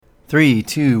Three,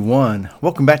 two, one.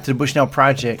 Welcome back to the Bushnell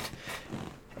Project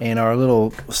and our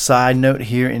little side note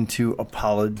here into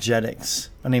apologetics.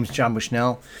 My name is John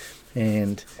Bushnell,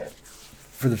 and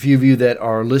for the few of you that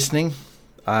are listening,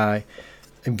 I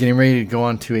am getting ready to go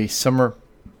on to a summer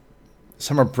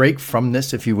break from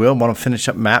this, if you will. I want to finish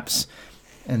up maps,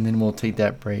 and then we'll take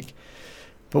that break.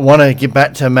 But want to get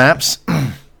back to maps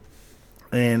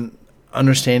and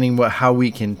understanding how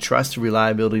we can trust the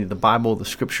reliability of the Bible, the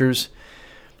Scriptures,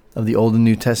 of the Old and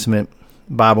New Testament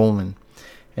Bible.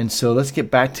 And so let's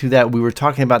get back to that. We were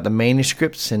talking about the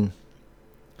manuscripts, and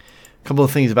a couple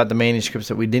of things about the manuscripts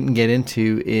that we didn't get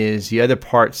into is the other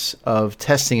parts of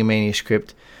testing a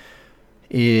manuscript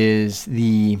is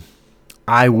the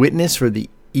eyewitness, or the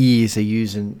E's they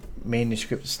use in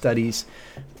manuscript studies,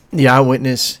 the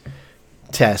eyewitness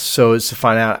test. So it's to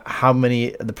find out how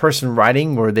many, the person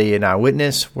writing, were they an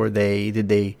eyewitness? Did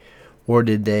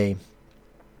they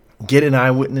get an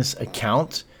eyewitness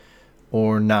account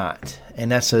or not?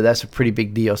 And that's a pretty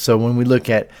big deal. So when we look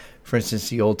at, for instance,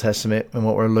 the Old Testament and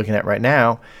what we're looking at right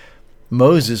now,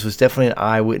 Moses was definitely an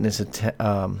eyewitness,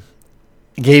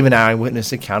 gave an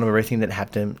eyewitness account of everything that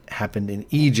happened in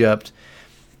Egypt,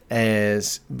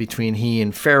 as between he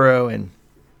and Pharaoh and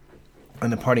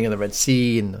the parting of the Red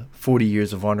Sea and the 40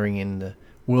 years of wandering in the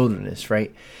wilderness,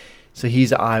 right? So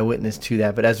he's an eyewitness to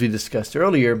that. But as we discussed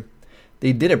earlier,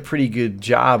 they did a pretty good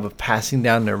job of passing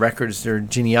down their records, their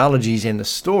genealogies, and the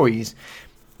stories.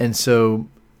 And so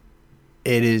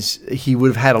he would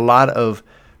have had a lot of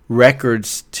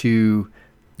records to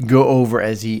go over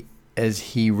as he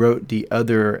wrote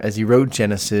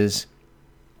Genesis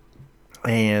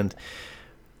and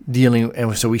dealing.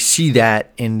 And so we see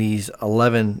that in these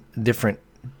 11 different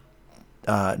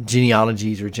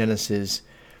genealogies or Genesis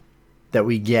that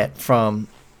we get from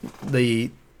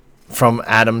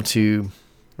Adam to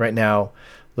right now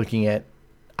looking at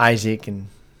Isaac, and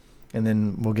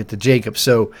then we'll get to Jacob.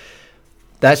 So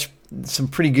that's some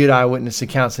pretty good eyewitness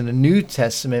accounts. In the New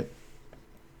Testament,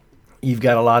 you've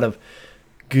got a lot of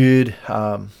good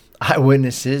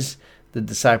eyewitnesses. The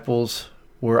disciples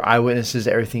were eyewitnesses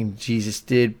to everything Jesus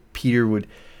did. Peter would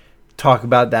talk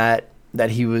about that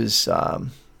he was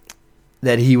an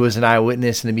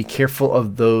eyewitness, and to be careful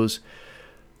of those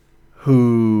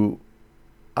who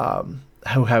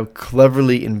have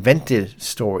cleverly invented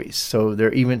stories. So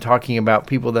they're even talking about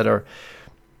people that are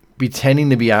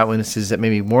pretending to be eyewitnesses that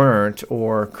maybe weren't,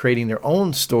 or creating their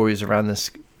own stories around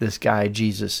this guy,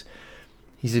 Jesus.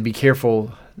 He said, be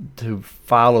careful to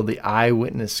follow the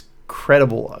eyewitness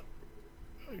credible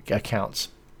accounts.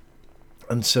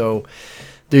 And so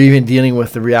they're even dealing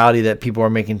with the reality that people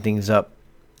are making things up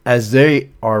as they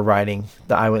are writing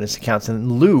the eyewitness accounts.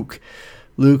 And Luke,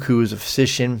 who was a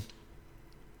physician,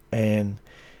 and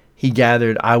he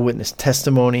gathered eyewitness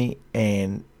testimony,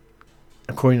 and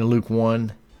according to Luke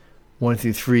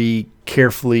 1:1-3,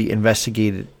 carefully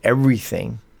investigated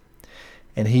everything.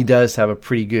 And he does have a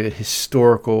pretty good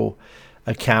historical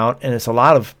account, and it's a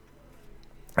lot of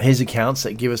his accounts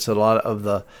that give us a lot of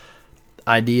the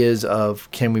ideas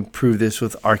of, can we prove this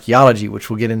with archaeology, which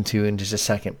we'll get into in just a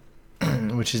second,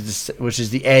 which is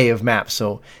the A of maps.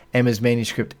 So M is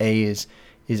manuscript, A is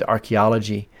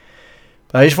archaeology.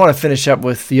 But I just want to finish up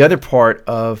with the other part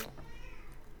of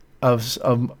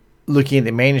looking at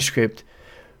the manuscript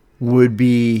would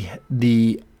be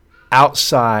the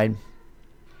outside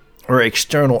or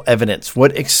external evidence.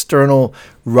 What external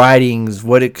writings,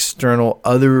 what external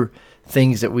other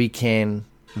things that we can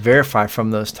verify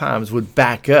from those times would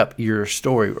back up your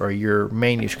story or your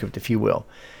manuscript, if you will.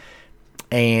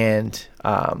 And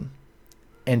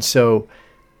so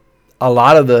a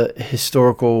lot of the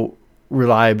historical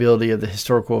reliability of the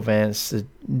historical events, the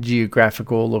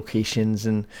geographical locations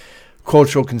and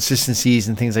cultural consistencies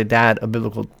and things like that of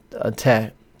biblical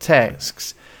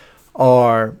texts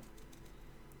are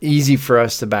easy for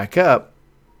us to back up,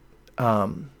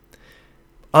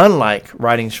 unlike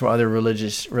writings from other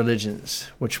religions,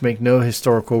 which make no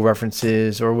historical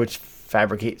references or which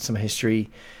fabricate some history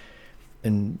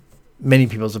in many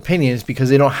people's opinions because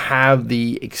they don't have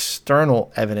the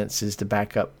external evidences to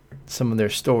back up some of their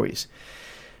stories.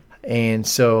 And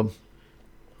so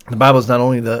the Bible is not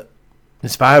only the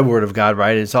inspired word of God,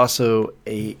 right? It's also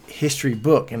a history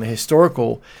book, and the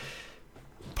historical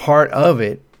part of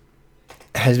it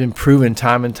has been proven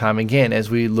time and time again as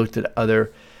we looked at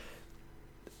other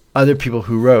people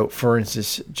who wrote. For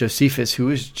instance, Josephus, who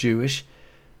was Jewish,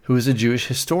 who was a Jewish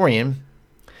historian.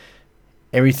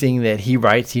 Everything that he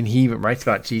writes, and he even writes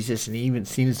about Jesus, and he even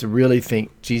seems to really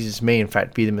think Jesus may in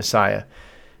fact be the Messiah.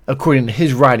 According to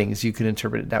his writings, you can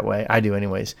interpret it that way. I do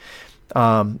anyways.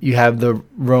 You have the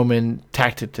Roman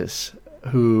Tacitus,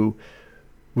 who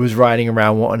was writing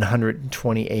around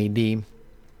 120 AD.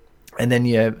 And then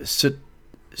you have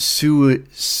Suetonius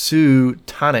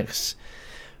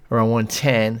around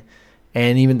 110.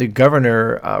 And even the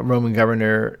governor, Roman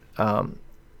governor,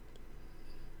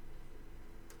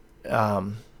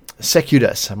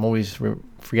 Secundus, I'm always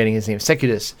forgetting his name,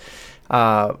 Secundus,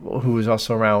 who was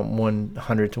also around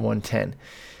 100 to 110.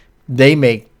 They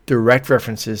make direct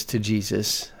references to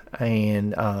Jesus,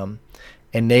 and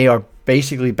they are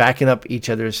basically backing up each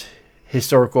other's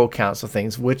historical accounts of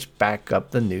things, which back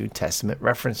up the New Testament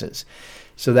references.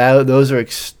 So those are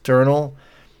external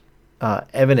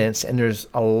evidence, and there's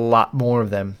a lot more of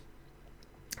them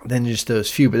than just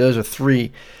those few. But those are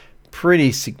three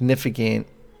pretty significant,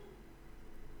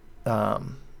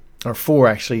 or four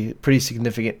actually, pretty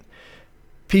significant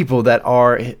people that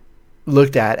are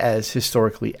looked at as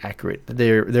historically accurate.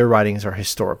 Their writings are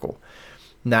historical,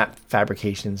 not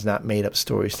fabrications, not made up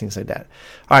stories, things like that.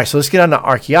 All right, so let's get on to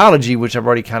archaeology, which I've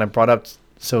already kind of brought up.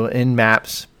 So in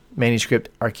maps, manuscript,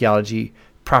 archaeology,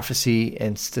 prophecy,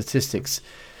 and statistics.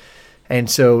 And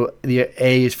so the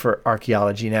A is for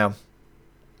archaeology. Now,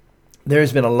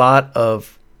 there's been a lot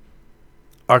of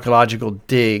archaeological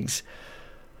digs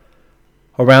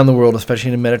around the world,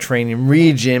 especially in the Mediterranean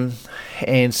region,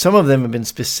 and some of them have been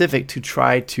specific to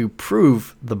try to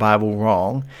prove the Bible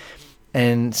wrong,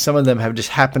 and some of them have just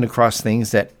happened across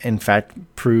things that in fact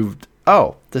proved,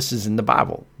 oh, this is in the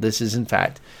Bible. This is in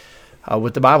fact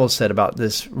what the Bible said about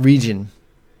this region,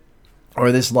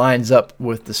 or this lines up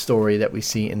with the story that we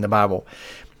see in the Bible.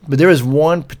 But there was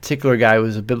one particular guy who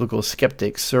was a biblical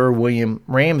skeptic, Sir William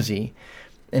Ramsay,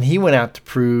 and he went out to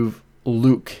prove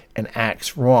Luke and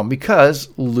Acts wrong, because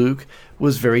Luke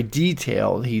was very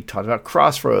detailed. He talked about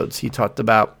crossroads. He talked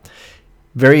about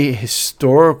very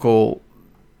historical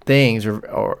things,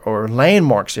 or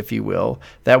landmarks, if you will,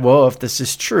 that, well, if this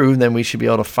is true, then we should be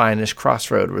able to find this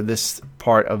crossroad or this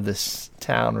part of this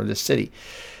town or this city.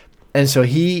 And so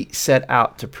he set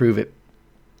out to prove it,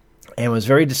 and was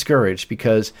very discouraged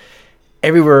because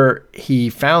everywhere he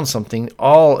found something,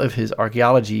 all of his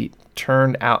archaeology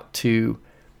turned out to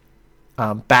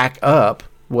back up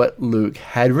what Luke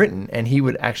had written. And he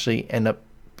would actually end up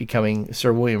becoming,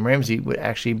 Sir William Ramsay would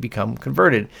actually become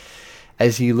converted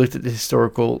as he looked at the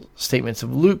historical statements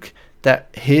of Luke, that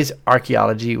his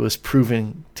archaeology was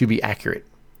proven to be accurate.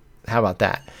 How about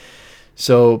that?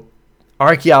 So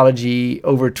archaeology,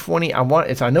 over 20,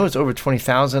 I know it's over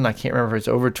 20,000. I can't remember if it's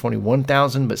over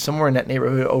 21,000, but somewhere in that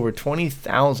neighborhood, over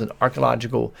 20,000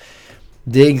 archaeological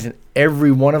digs, and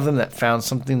every one of them that found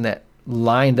something that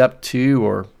lined up to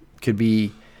or could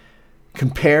be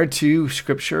compared to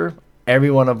Scripture, every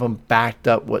one of them backed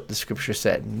up what the Scripture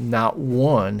said. Not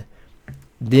one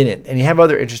didn't. And you have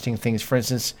other interesting things. For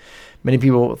instance, many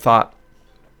people thought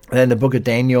that in the book of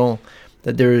Daniel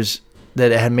that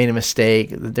it had made a mistake,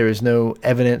 that there is no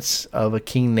evidence of a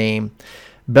king named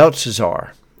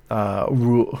Belshazzar,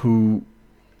 who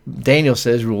Daniel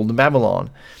says ruled in Babylon.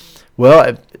 Well,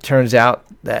 it turns out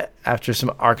that after some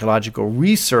archaeological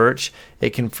research,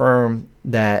 it confirmed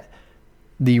that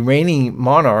the reigning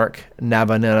monarch,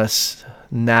 Nabonidus,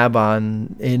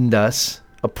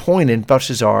 appointed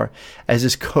Belshazzar as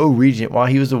his co-regent while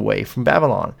he was away from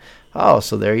Babylon. Oh,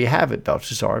 so there you have it,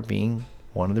 Belshazzar being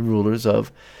one of the rulers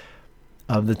of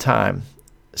the time.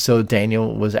 So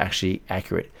Daniel was actually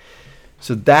accurate.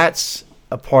 So that's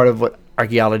a part of what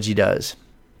archaeology does.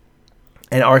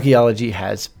 And archaeology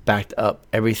has backed up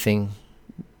everything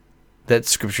that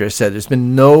Scripture has said. There's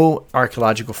been no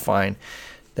archaeological find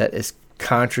that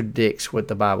contradicts what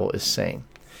the Bible is saying.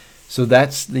 So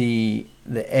that's the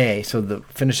A. So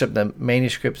finish up the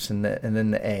manuscripts and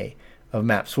then the A of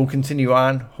maps. We'll continue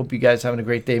on. Hope you guys are having a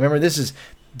great day. Remember, this is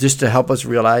just to help us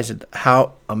realize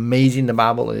how amazing the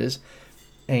Bible is,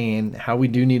 and how we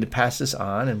do need to pass this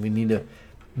on, and we need to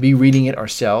be reading it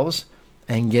ourselves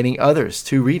and getting others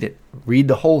to read it. Read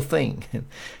the whole thing.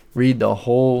 Read the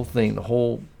whole thing,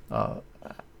 all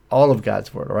of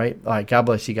God's Word, all right? All right, God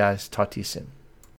bless you guys. Talk to you soon.